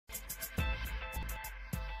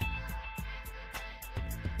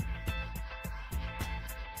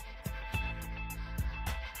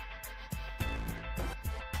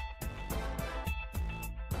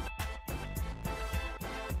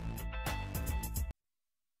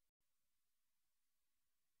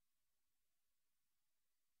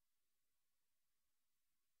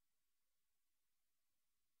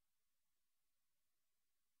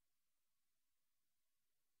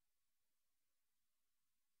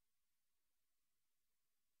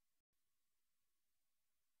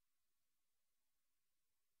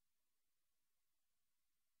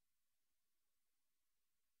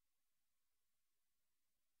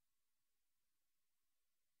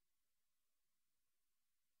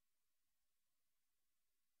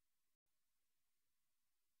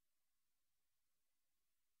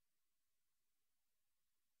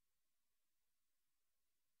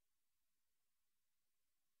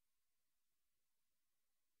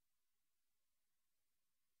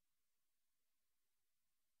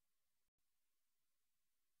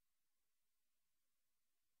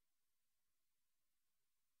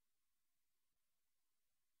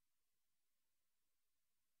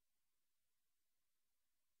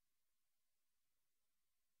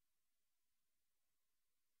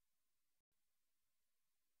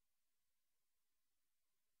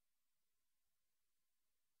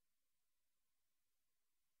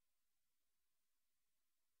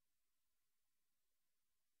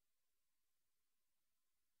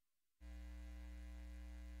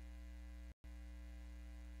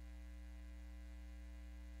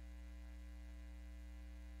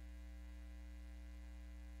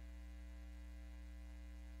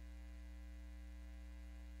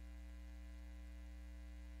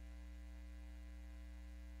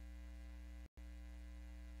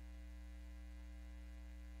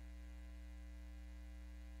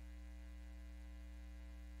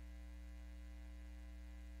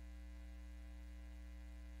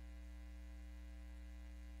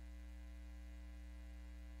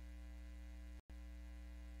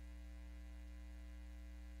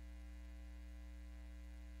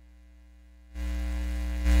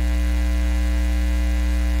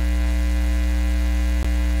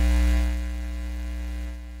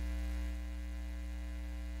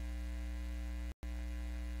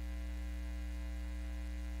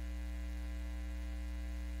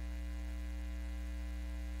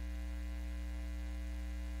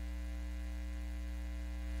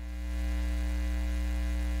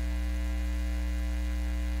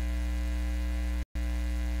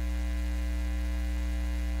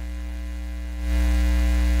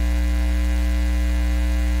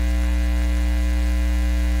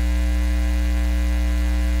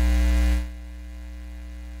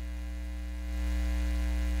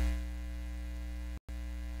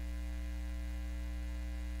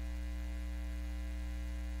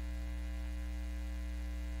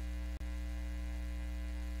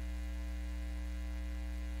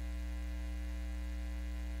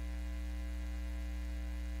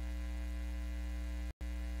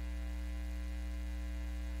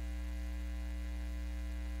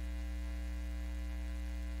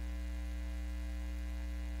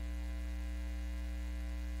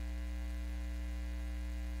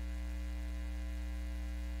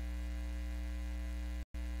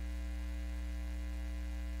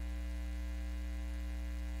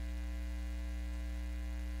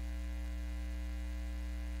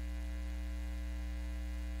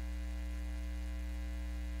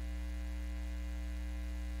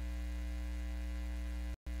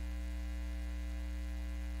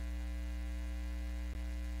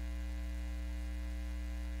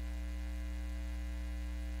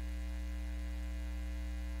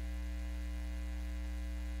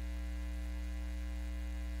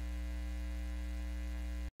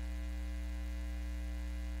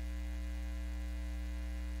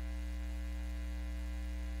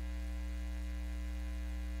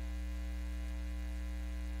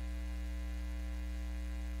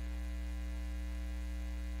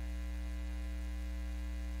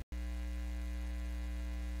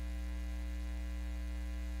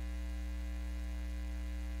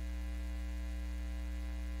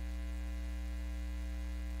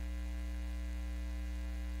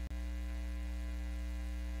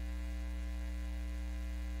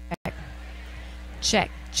Check,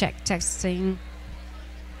 testing.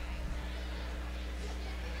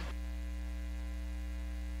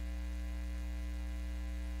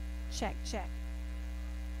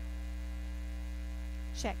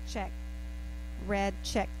 Check. Check. Red,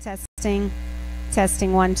 check, testing.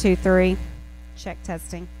 Testing, 1, 2, 3. Check,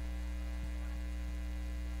 testing.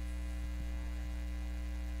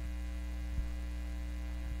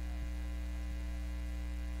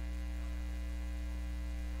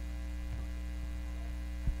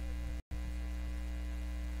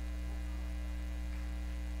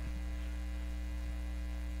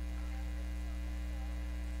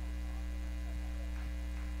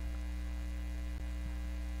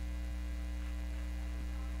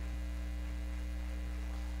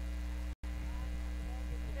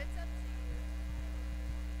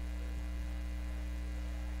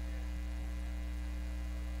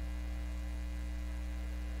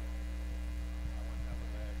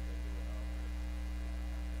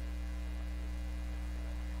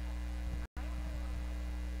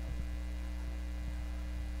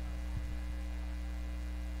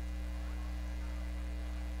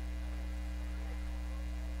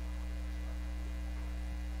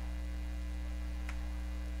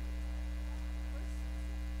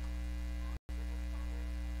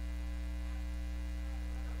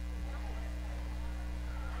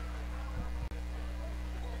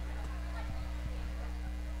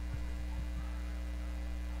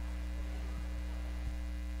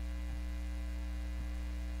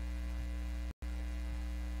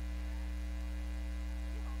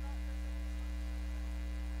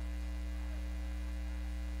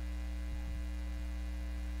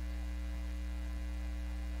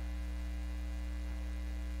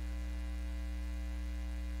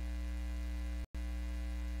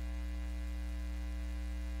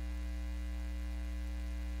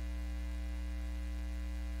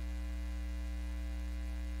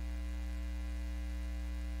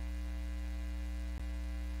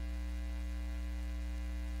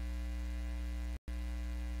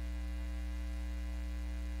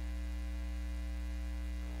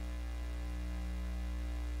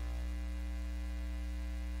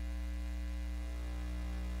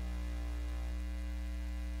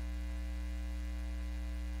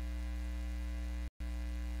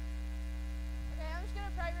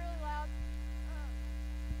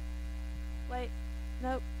 Wait,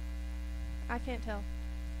 nope. I can't tell.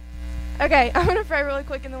 Okay, I'm going to pray really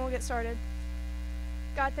quick and then we'll get started.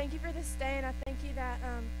 God, thank you for this day, and I thank you that,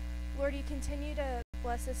 Lord, you continue to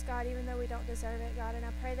bless us, God, even though we don't deserve it, God. And I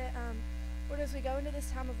pray that, Lord, as we go into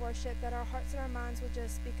this time of worship, that our hearts and our minds will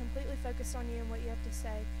just be completely focused on you and what you have to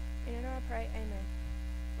say. And in I pray, amen.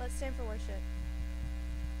 Let's stand for worship.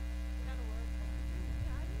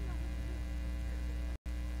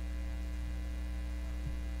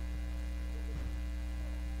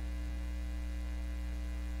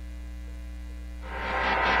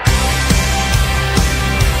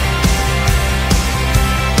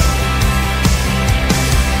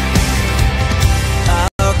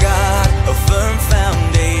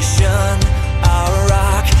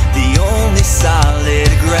 Solid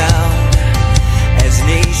ground as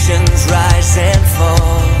nations rise and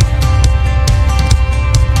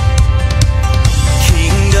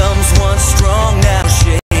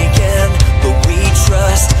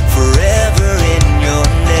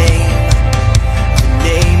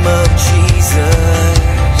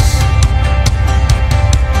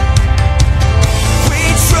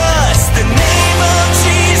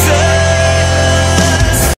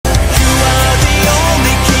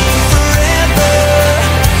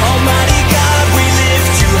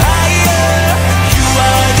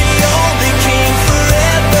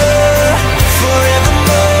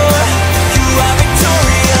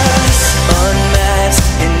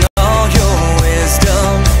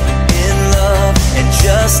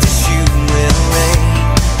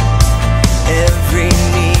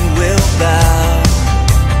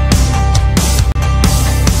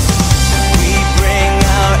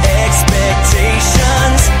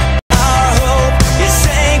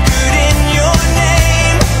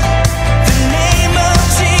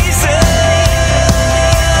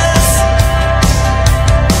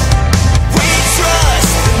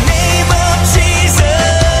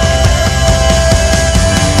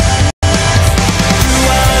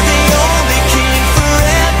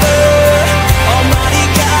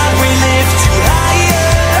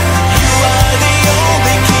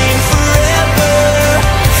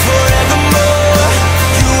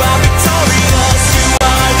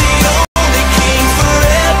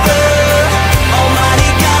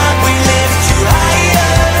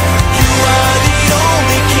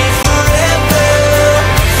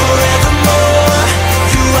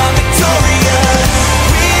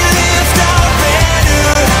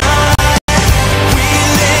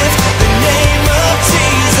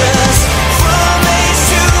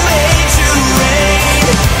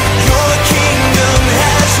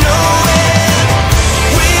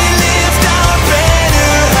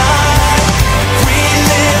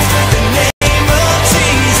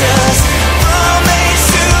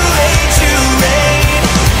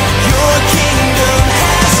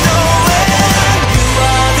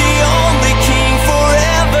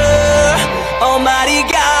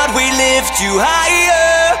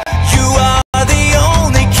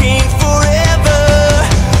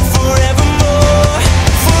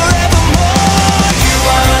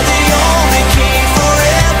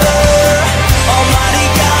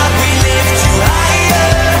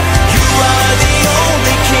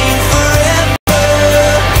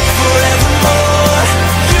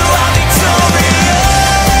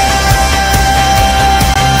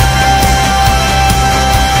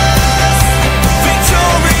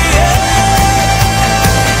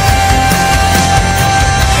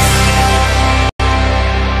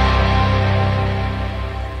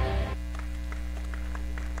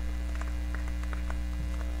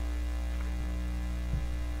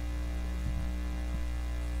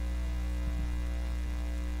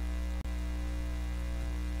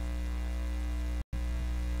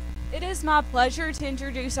It is my pleasure to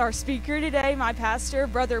introduce our speaker today, my pastor,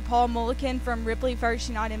 Brother Paul Mulliken from Ripley First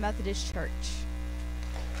United Methodist Church.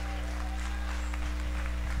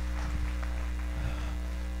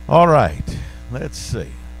 All right, let's see.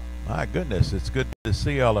 My goodness, it's good to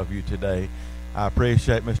see all of you today. I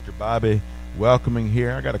appreciate Mr. Bobby welcoming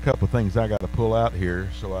here. I got a couple of things I got to pull out here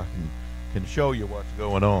so I can show you what's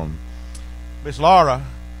going on. Miss Laura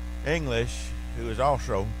English, who is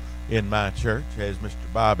also in my church, as Mr.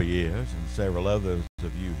 Bobby is, and several others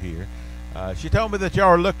of you here, she told me that y'all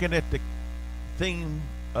are looking at the theme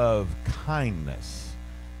of kindness.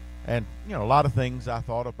 And, you know, a lot of things I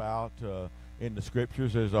thought about in the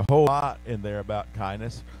scriptures. There's a whole lot in there about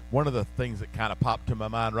kindness. One of the things that kind of popped to my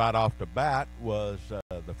mind right off the bat was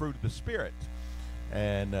the fruit of the Spirit.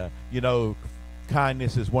 And, you know,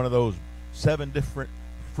 kindness is one of those 7 different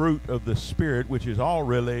fruit of the Spirit, which is all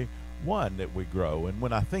really one that we grow. And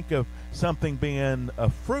when I think of something being a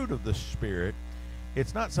fruit of the Spirit,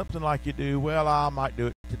 it's not something like you do, well, I might do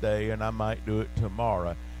it today and I might do it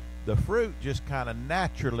tomorrow. The fruit just kind of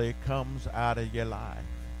naturally comes out of your life.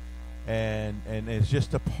 And it's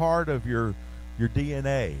just a part of your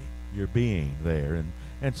DNA, your being there.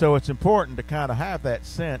 And so it's important to kind of have that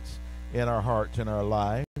sense in our hearts and our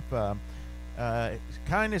life.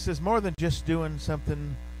 Kindness is more than just doing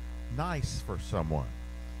something nice for someone.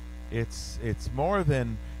 It's more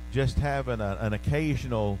than just having an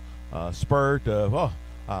occasional spurt of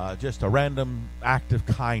just a random act of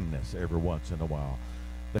kindness every once in a while.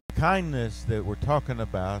 The kindness that we're talking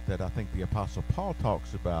about, that I think the Apostle Paul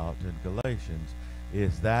talks about in Galatians,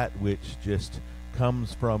 is that which just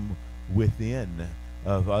comes from within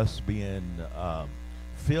of us being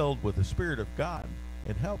filled with the Spirit of God.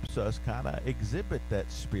 It helps us kind of exhibit that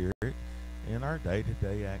Spirit in our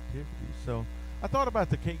day-to-day activities. So I thought about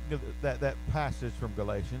that passage from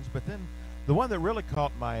Galatians, but then the one that really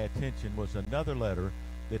caught my attention was another letter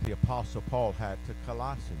that the Apostle Paul had to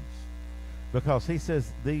Colossians, because he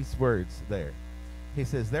says these words there. He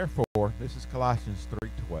says, therefore, this is Colossians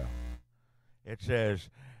 3:12. It says,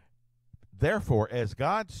 therefore, as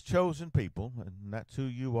God's chosen people, and that's who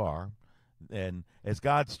you are, and as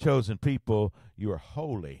God's chosen people, you are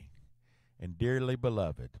holy and dearly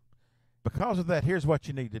beloved. Because of that, here's what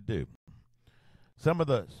you need to do. Some of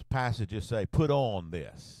the passages say, put on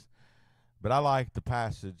this. But I like the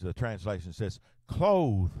passage, the translation says,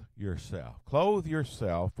 clothe yourself. Clothe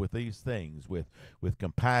yourself with these things, with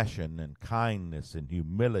compassion and kindness and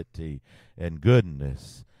humility and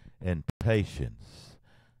goodness and patience.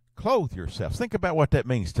 Clothe yourself. Think about what that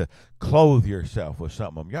means to clothe yourself with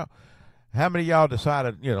something. Y'all, how many of y'all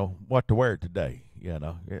decided, what to wear today?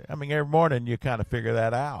 I mean, every morning you kind of figure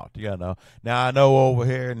that out, Now, I know over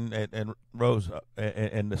here in Rose,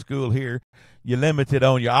 in the school here, you're limited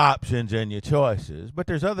on your options and your choices. But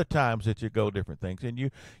there's other times that you go different things. And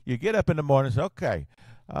you get up in the morning and say, okay,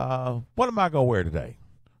 what am I going to wear today?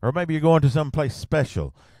 Or maybe you're going to some place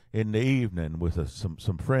special in the evening with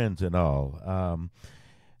some friends and all.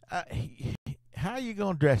 How are you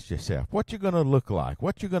going to dress yourself? What you going to look like?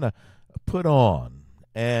 What you going to put on?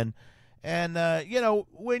 And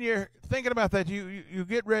when you're thinking about that, you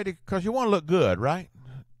get ready because you want to look good, right?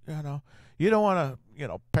 You don't want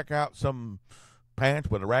to, pick out some pants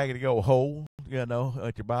with a raggedy old hole,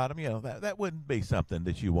 at your bottom. That wouldn't be something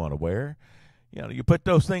that you want to wear. You put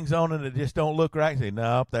those things on and it just don't look right. Say,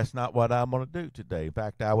 nope, that's not what I'm going to do today. In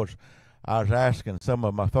fact, I was asking some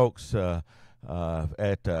of my folks at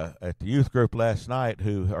the youth group last night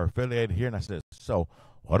who are affiliated here, and I said, so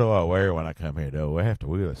what do I wear when I come here? Do I have to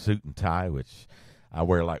wear a suit and tie, which I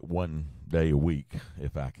wear like one day a week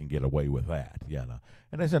if I can get away with that,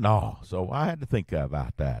 And they said, no. So I had to think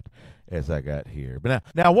about that as I got here. But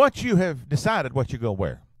now once you have decided what you're going to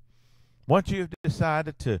wear, once you've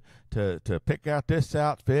decided to pick out this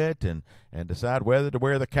outfit and decide whether to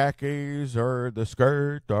wear the khakis or the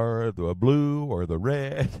skirt or the blue or the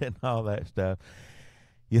red and all that stuff,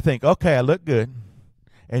 you think, okay, I look good.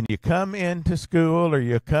 And you come into school or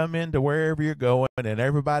you come into wherever you're going and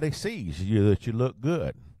everybody sees you that you look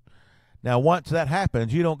good. Now, once that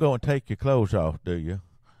happens, you don't go and take your clothes off, do you?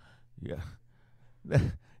 Yeah.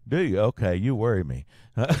 Do you? Okay, you worry me.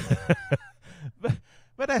 But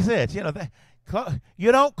that's it.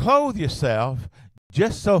 You don't clothe yourself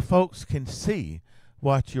just so folks can see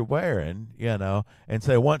what you're wearing, and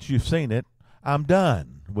say, once you've seen it, I'm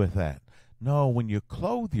done with that. No, when you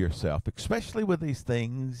clothe yourself, especially with these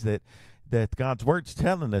things that God's Word's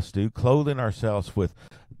telling us to, clothing ourselves with,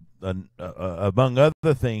 among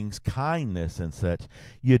other things, kindness and such,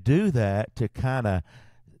 you do that to kind of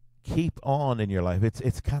keep on in your life.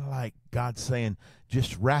 It's kind of like God saying,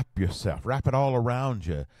 just wrap it all around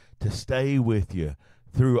you to stay with you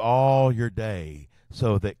through all your day,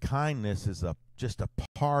 so that kindness is just a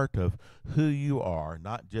part of who you are,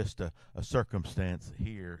 not just a circumstance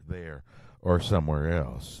here, there, or somewhere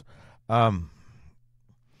else. Now,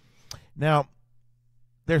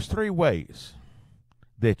 there's 3 ways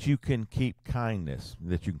that you can keep kindness,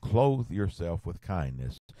 that you can clothe yourself with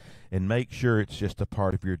kindness and make sure it's just a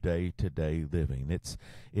part of your day-to-day living.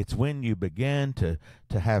 It's when you begin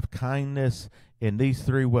to have kindness in these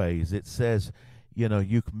 3 ways. It says, you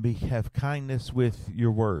can have kindness with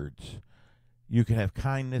your words, you can have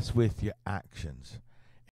kindness with your actions,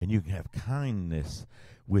 and you can have kindness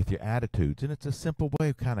with your attitudes. And it's a simple way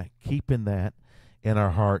of kind of keeping that in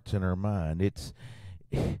our hearts and our mind. It's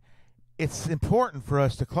important for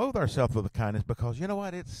us to clothe ourselves with kindness, because you know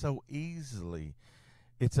what? It's so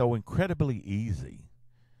incredibly easy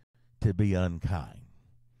to be unkind.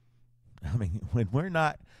 I mean, when we're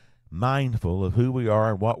not mindful of who we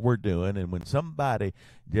are and what we're doing, and when somebody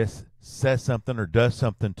just says something or does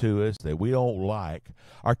something to us that we don't like,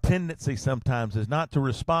 our tendency sometimes is not to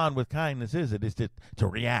respond with kindness, is it? It's to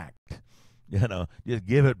react. Just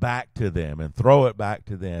give it back to them and throw it back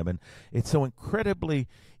to them. And it's so incredibly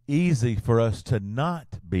easy for us to not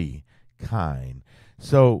be kind.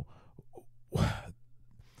 So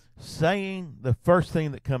saying the first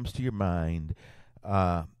thing that comes to your mind,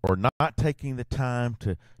 or not taking the time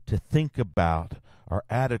to think about our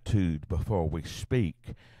attitude before we speak,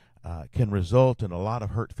 can result in a lot of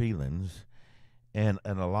hurt feelings and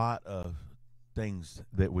a lot of things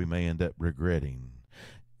that we may end up regretting.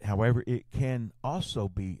 However, it can also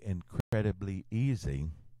be incredibly easy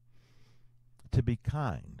to be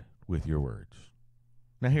kind with your words.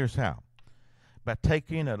 Now, here's how. By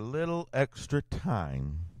taking a little extra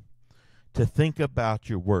time to think about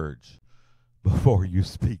your words before you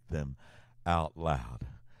speak them out loud.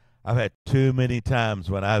 I've had too many times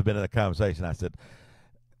when I've been in a conversation, I said,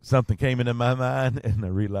 something came into my mind, and I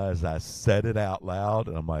realized I said it out loud,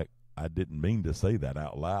 and I'm like, I didn't mean to say that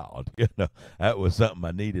out loud. That was something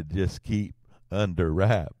I needed to just keep under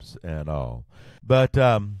wraps and all. But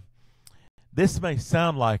this may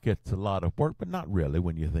sound like it's a lot of work, but not really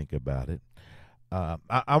when you think about it.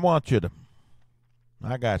 I want you to,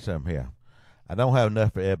 I got some here. I don't have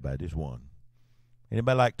enough for everybody, just one.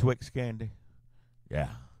 Anybody like Twix candy? Yeah.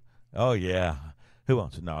 Oh, yeah. Who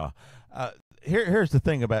wants to know? Here's the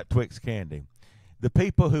thing about Twix candy. The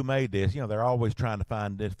people who made this, they're always trying to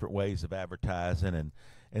find different ways of advertising,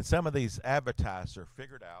 and some of these advertisers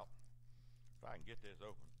figured out, if I can get this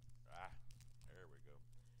open. There we go.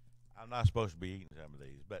 I'm not supposed to be eating some of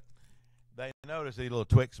these, but they notice these little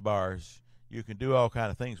Twix bars, you can do all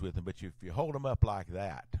kind of things with them, but if you hold them up like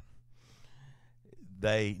that,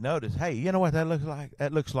 they notice, hey, you know what that looks like?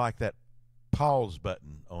 That looks like that pause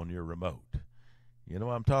button on your remote. You know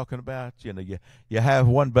what I'm talking about? You have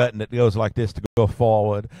one button that goes like this to go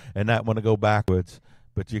forward, and that one to go backwards,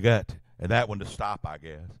 and that one to stop, I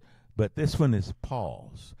guess. But this one is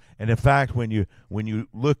pause. And in fact, when you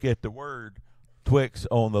look at the word Twix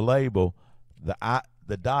on the label,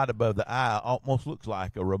 the dot above the I almost looks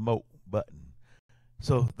like a remote button.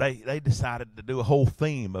 So they decided to do a whole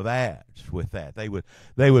theme of ads with that. They would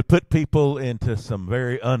put people into some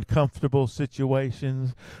very uncomfortable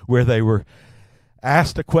situations where they were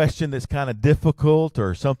asked a question that's kind of difficult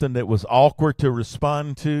or something that was awkward to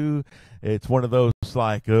respond to. It's one of those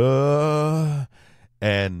like, and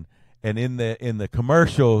in the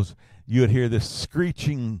commercials, you would hear this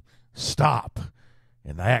screeching stop,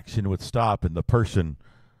 and the action would stop, and the person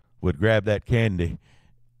would grab that candy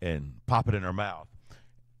and pop it in her mouth.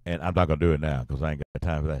 And I'm not going to do it now because I ain't got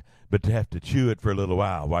time for that. But to have to chew it for a little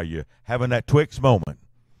while you're having that Twix moment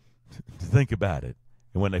to think about it.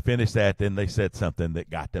 And when they finished that, then they said something that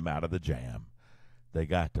got them out of the jam they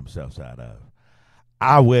got themselves out of.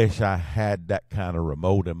 I wish I had that kind of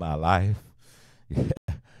remote in my life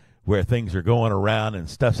where things are going around and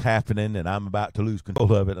stuff's happening and I'm about to lose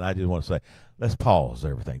control of it, and I just want to say, let's pause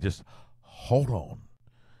everything. Just hold on.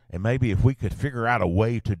 And maybe if we could figure out a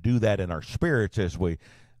way to do that in our spirits as we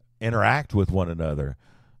interact with one another,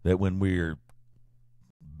 that when we're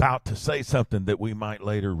about to say something that we might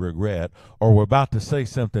later regret, or we're about to say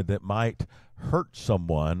something that might hurt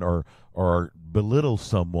someone or belittle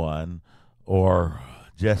someone or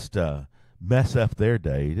just mess up their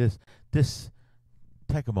day, just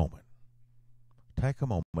take a moment. Take a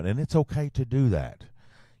moment. And it's okay to do that.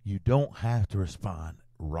 You don't have to respond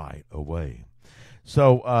right away.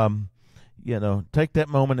 So, take that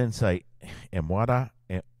moment and say,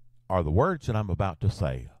 are the words that I'm about to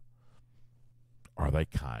say, are they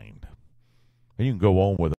kind? And you can go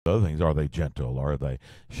on with other things. Are they gentle? Are they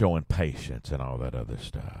showing patience and all that other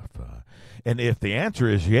stuff? And if the answer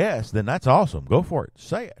is yes, then that's awesome. Go for it.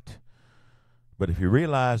 Say it. But if you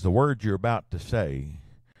realize the words you're about to say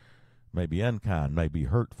may be unkind, may be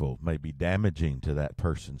hurtful, may be damaging to that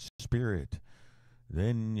person's spirit,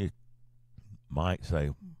 then you might say,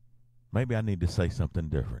 maybe I need to say something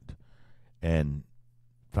different and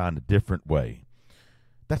find a different way.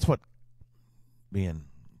 That's what being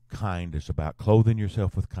kind is about, clothing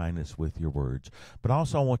yourself with kindness with your words. But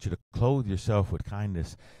also I want you to clothe yourself with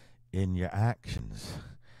kindness in your actions.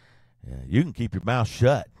 You can keep your mouth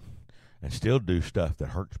shut and still do stuff that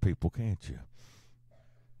hurts people, can't you?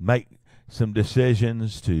 Make some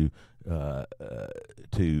decisions to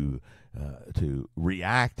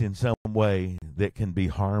react in some way that can be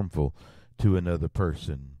harmful to another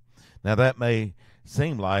person. Now that may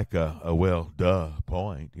seem like a well, duh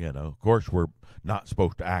point, Of course, we're not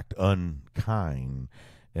supposed to act unkind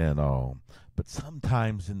and all. But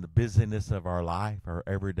sometimes in the busyness of our life, our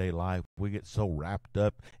everyday life, we get so wrapped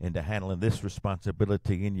up into handling this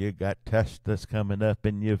responsibility, and you got tests that's coming up,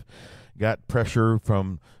 and you've got pressure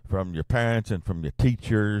from your parents and from your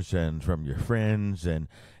teachers and from your friends, and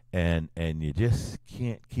you just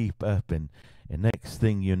can't keep up. And next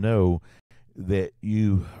thing you know, that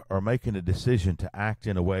you are making a decision to act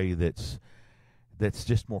in a way that's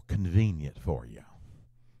just more convenient for you.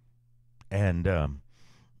 And,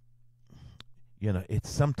 it's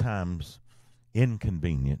sometimes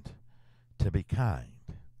inconvenient to be kind.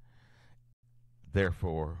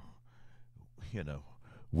 Therefore,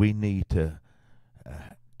 we need to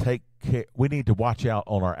take care. We need to watch out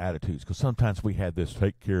on our attitudes, because sometimes we have this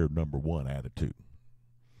take care of number one attitude.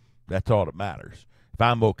 That's all that matters. If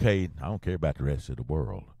I'm okay, I don't care about the rest of the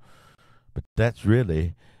world. But that's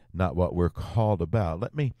really not what we're called about.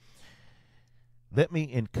 Let me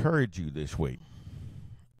encourage you this week,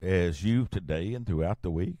 as you today and throughout the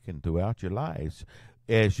week and throughout your lives,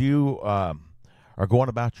 as you are going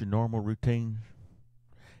about your normal routines,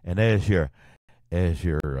 and as you're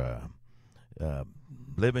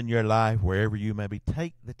living your life wherever you may be,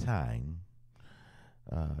 take the time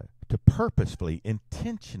to purposefully,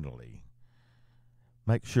 intentionally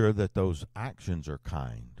make sure that those actions are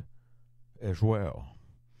kind as well.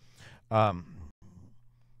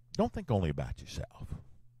 Don't think only about yourself.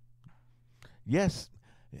 Yes,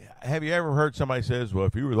 have you ever heard somebody says, well,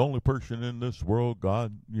 if you were the only person in this world,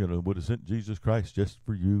 God, would have sent Jesus Christ just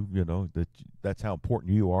for you, that's how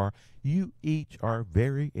important you are. You each are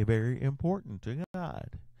very, very important to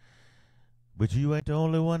God. But you ain't the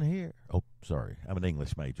only one here. Oh, sorry. I'm an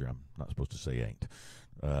English major. I'm not supposed to say ain't.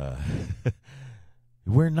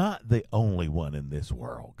 We're not the only one in this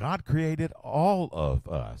world. God created all of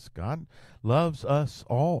us. God loves us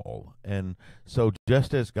all. And so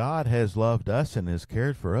just as God has loved us and has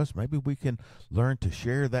cared for us, maybe we can learn to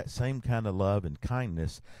share that same kind of love and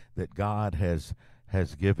kindness that God has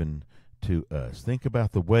given to us. Think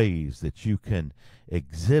about the ways that you can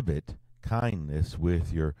exhibit kindness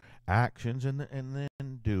with your actions, and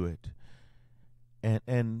then do it.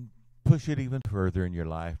 And push it even further in your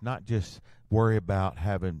life. Not just worry about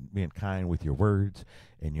being kind with your words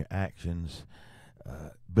and your actions,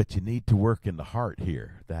 but you need to work in the heart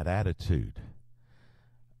here, that attitude.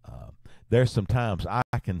 There's some times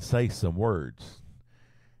I can say some words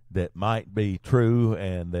that might be true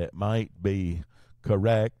and that might be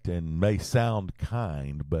correct and may sound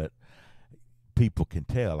kind, but people can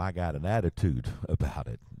tell I got an attitude about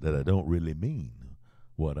it, that I don't really mean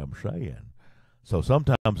what I'm saying. So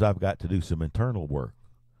sometimes I've got to do some internal work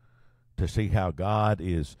to see how God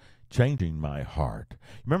is changing my heart.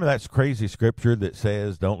 Remember that crazy scripture that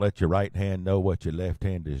says, don't let your right hand know what your left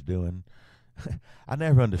hand is doing? I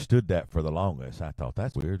never understood that for the longest. I thought,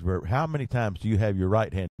 that's weird. How many times do you have your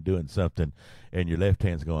right hand doing something and your left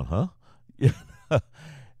hand's going, huh?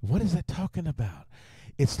 What is that talking about?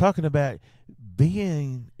 It's talking about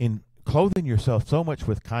clothing yourself so much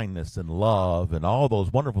with kindness and love and all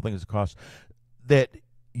those wonderful things across, that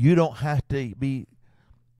you don't have to be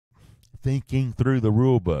thinking through the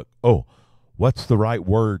rule book. Oh, what's the right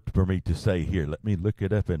word for me to say here? Let me look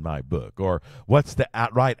it up in my book. Or what's the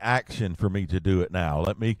right action for me to do it now?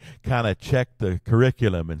 Let me kind of check the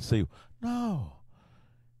curriculum and see. No,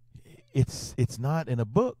 it's not in a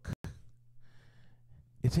book.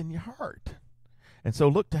 It's in your heart. And so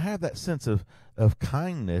look to have that sense of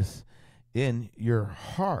kindness in your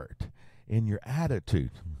heart, in your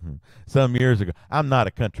attitude. Some years ago, I'm not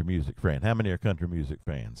a country music fan. How many are country music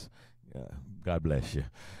fans? God bless you.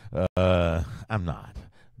 I'm not.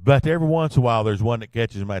 But every once in a while, there's one that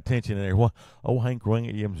catches my attention, and everyone, Hank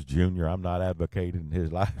Williams Jr., I'm not advocating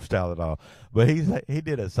his lifestyle at all, but he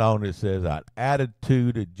did a song that says, an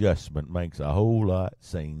attitude adjustment makes a whole lot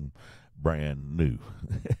seem brand new.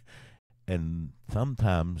 And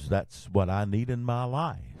sometimes that's what I need in my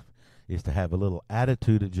life, is to have a little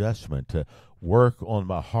attitude adjustment, to work on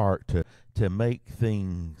my heart, to make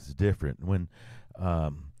things different. When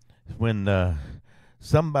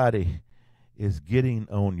somebody is getting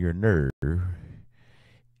on your nerve,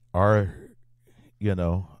 or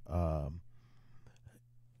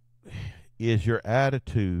is your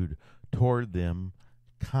attitude toward them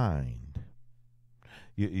kind?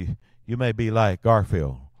 You may be like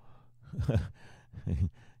Garfield.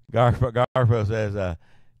 Garfield says,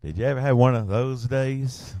 did you ever have one of those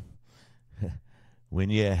days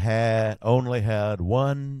when you only had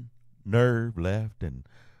one nerve left and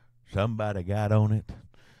somebody got on it?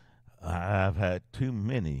 I've had too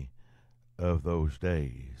many of those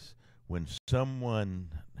days when someone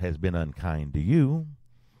has been unkind to you,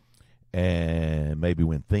 and maybe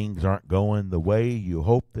when things aren't going the way you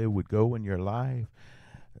hoped they would go in your life.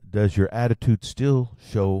 Does your attitude still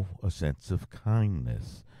show a sense of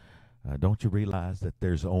kindness? Don't you realize that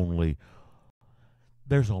there's only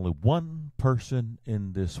one person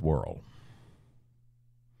in this world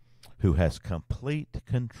who has complete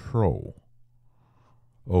control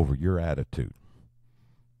over your attitude?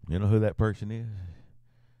 You know who that person is?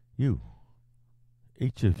 You.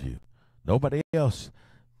 Each of you. Nobody else.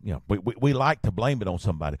 We like to blame it on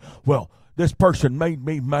somebody. Well, this person made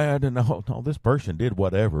me mad, and no, this person did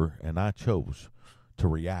whatever, and I chose to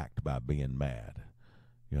react by being mad.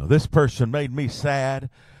 This person made me sad.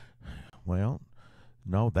 Well,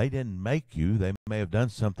 no, they didn't make you. They may have done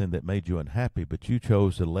something that made you unhappy, but you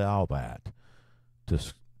chose to allow that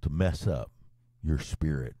to mess up your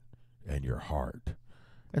spirit and your heart.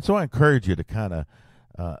 And so I encourage you to kind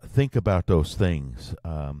of think about those things.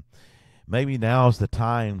 Maybe now's the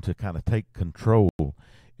time to kind of take control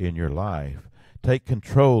in your life. Take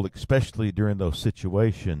control, especially during those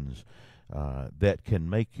situations that can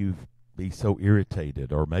make you be so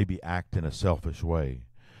irritated, or maybe act in a selfish way,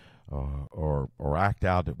 or act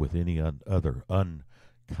out with any other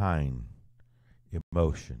unkind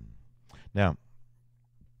emotion. Now,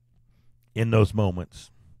 in those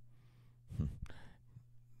moments,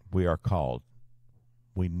 we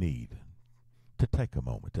need to take a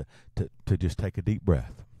moment to just take a deep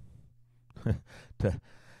breath.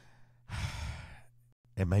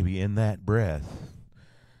 And maybe in that breath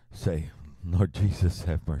say, Lord Jesus,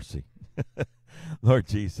 have mercy. Lord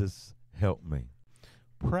Jesus, help me.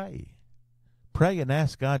 Pray and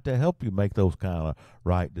ask God to help you make those kind of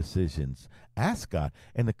right decisions. Ask God.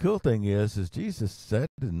 And the cool thing is Jesus said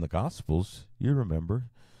in the Gospels, you remember,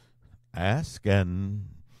 ask and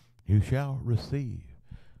you shall receive.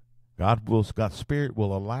 God's Spirit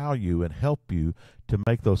will allow you and help you to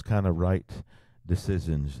make those kind of right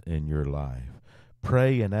decisions in your life.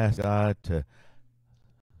 Pray and ask God to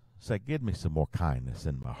say, give me some more kindness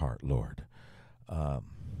in my heart, Lord.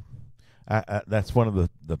 That's one of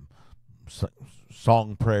the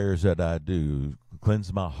song prayers that I do.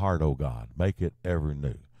 Cleanse my heart, oh God. Make it ever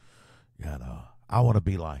new. I want to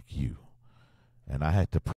be like you. And I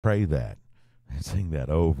had to pray that and sing that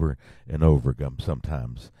over and over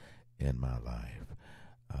sometimes in my life.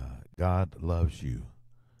 God loves you,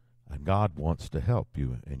 and God wants to help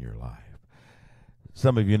you in your life.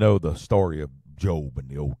 Some of you know the story of Job in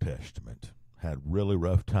the Old Testament. Had a really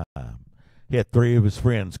rough time. He had 3 of his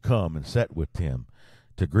friends come and sit with him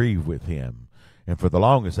to grieve with him. And for the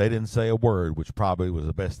longest, they didn't say a word, which probably was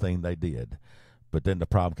the best thing they did. But then the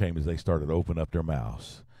problem came as they started to open up their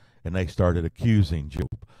mouths, and they started accusing Job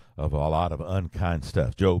of a lot of unkind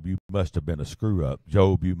stuff. Job, you must have been a screw-up.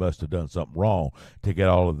 Job, you must have done something wrong to get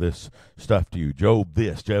all of this stuff to you. Job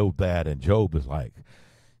this, Job that. And Job is like,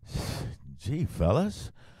 gee,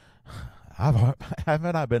 fellas,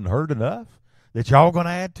 haven't I been hurt enough that y'all going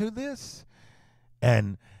to add to this?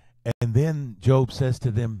 And then Job says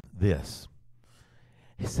to them this.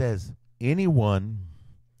 He says,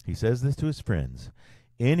 he says this to his friends,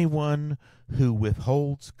 anyone who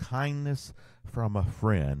withholds kindness from a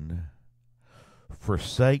friend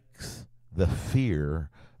forsakes the fear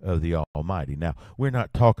of the Almighty. Now, we're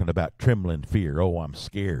not talking about trembling fear. Oh, I'm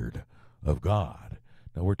scared of God.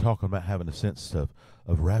 No, we're talking about having a sense of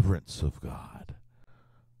reverence of God,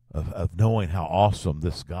 of knowing how awesome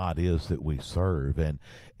this God is that we serve.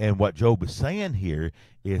 And what Job is saying here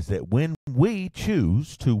is that when we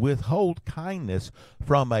choose to withhold kindness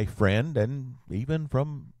from a friend, and even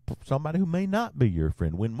from somebody who may not be your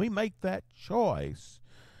friend, when we make that choice,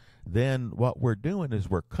 then what we're doing is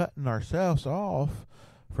we're cutting ourselves off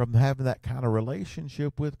from having that kind of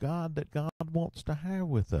relationship with God that God wants to have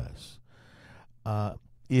with us.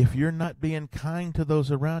 If you're not being kind to those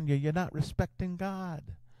around you, you're not respecting God.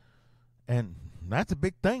 And that's a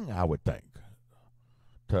big thing, I would think,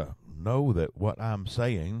 to know that what I'm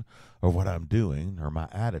saying or what I'm doing or my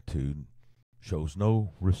attitude shows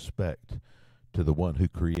no respect to the one who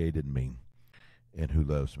created me and who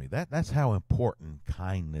loves me. That's how important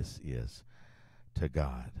kindness is to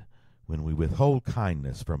God. When we withhold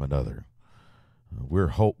kindness from another,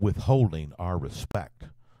 we're withholding our respect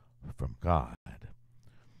from God.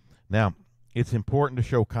 Now, it's important to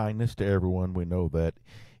show kindness to everyone. We know that,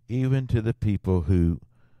 even to the people who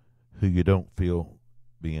you don't feel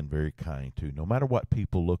being very kind to, no matter what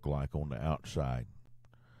people look like on the outside,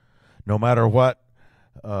 no matter what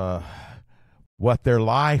their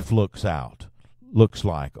life looks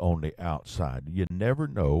like on the outside. You never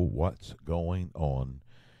know what's going on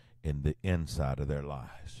in the inside of their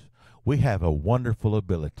lives. We have a wonderful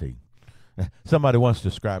ability. Somebody once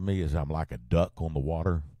described me as I'm like a duck on the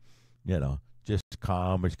water, just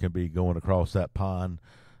calm as can be going across that pond,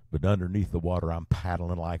 but underneath the water I'm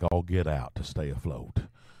paddling like all get out to stay afloat.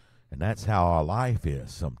 And that's how our life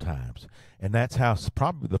is sometimes. And that's how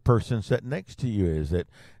probably the person sitting next to you is,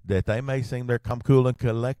 that they may seem they're calm, cool, and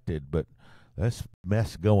collected, but there's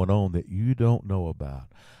mess going on that you don't know about.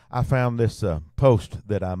 I found this post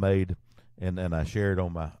that I made, and I shared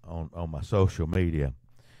on my social media,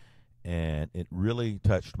 and it really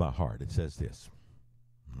touched my heart. It says this,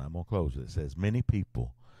 and I'm going to close it. It says, many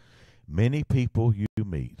people you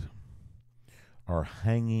meet are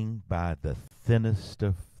hanging by the thinnest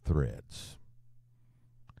of threads.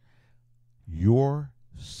 Your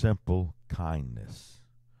simple kindness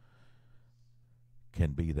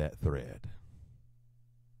can be that thread.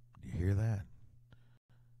 Do you hear that?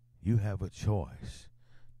 You have a choice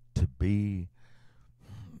to be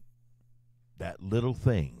that little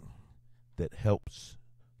thing that helps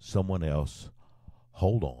someone else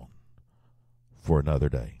hold on for another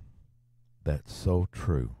day. That's so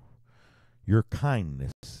true. Your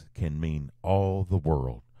kindness can mean all the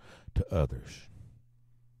world to others.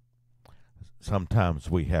 Sometimes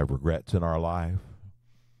we have regrets in our life.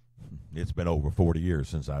 It's been over 40 years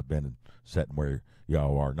since I've been sitting where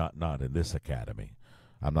y'all are, not in this academy.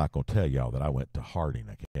 I'm not going to tell y'all that I went to Harding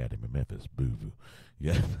Academy, Memphis, boo-boo.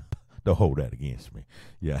 Yeah, don't hold that against me.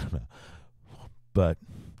 Yeah, but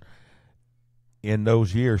in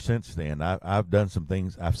those years since then, I've done some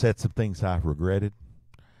things. I've said some things I've regretted.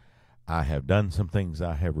 I have done some things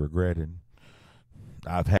I have regretted.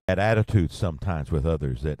 I've had attitudes sometimes with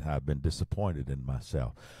others that I've been disappointed in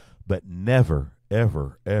myself. But never,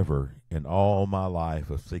 ever, ever in all my life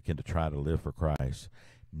of seeking to try to live for Christ,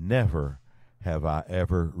 never have I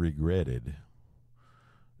ever regretted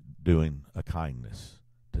doing a kindness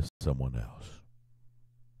to someone else.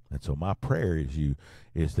 And so my prayer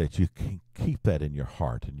is that you can keep that in your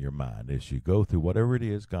heart and your mind as you go through whatever it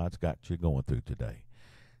is God's got you going through today.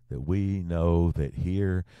 That we know that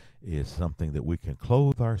here is something that we can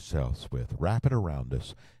clothe ourselves with, wrap it around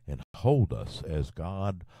us, and hold us as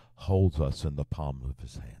God holds us in the palm of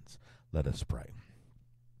his hands. Let us pray.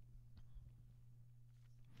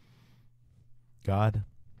 God,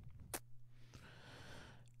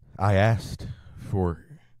 I asked for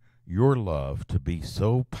your love to be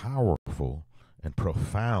so powerful and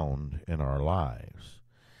profound in our lives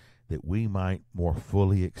that we might more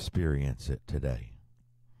fully experience it today.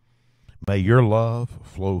 May your love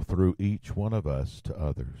flow through each one of us to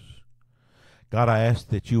others. God, I ask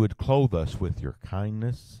that you would clothe us with your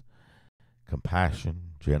kindness,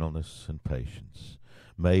 compassion, gentleness, and patience.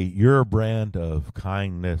 May your brand of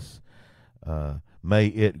kindness, may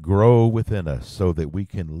it grow within us so that we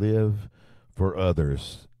can live for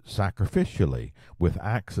others sacrificially with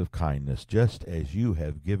acts of kindness, just as you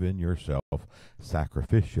have given yourself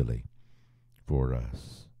sacrificially for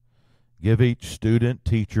us. Give each student,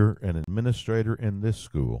 teacher, and administrator in this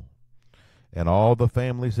school and all the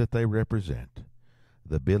families that they represent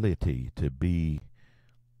the ability to be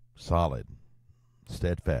solid,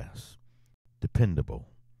 steadfast, dependable,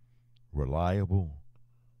 reliable,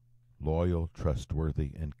 loyal,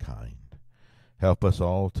 trustworthy, and kind. Help us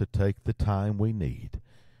all to take the time we need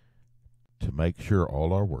to make sure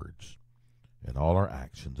all our words and all our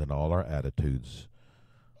actions and all our attitudes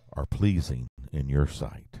are pleasing in your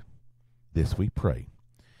sight. This we pray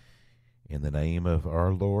in the name of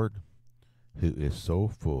our Lord, who is so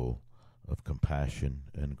full of compassion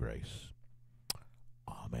and grace.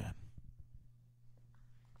 Amen.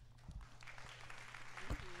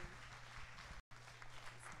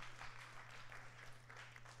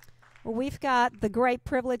 Well, we've got the great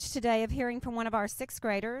privilege today of hearing from one of our sixth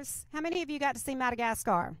graders. How many of you got to see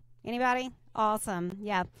Madagascar? Anybody? Awesome.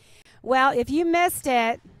 Yeah. Well, if you missed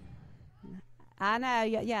it, I know.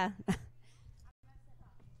 Yeah.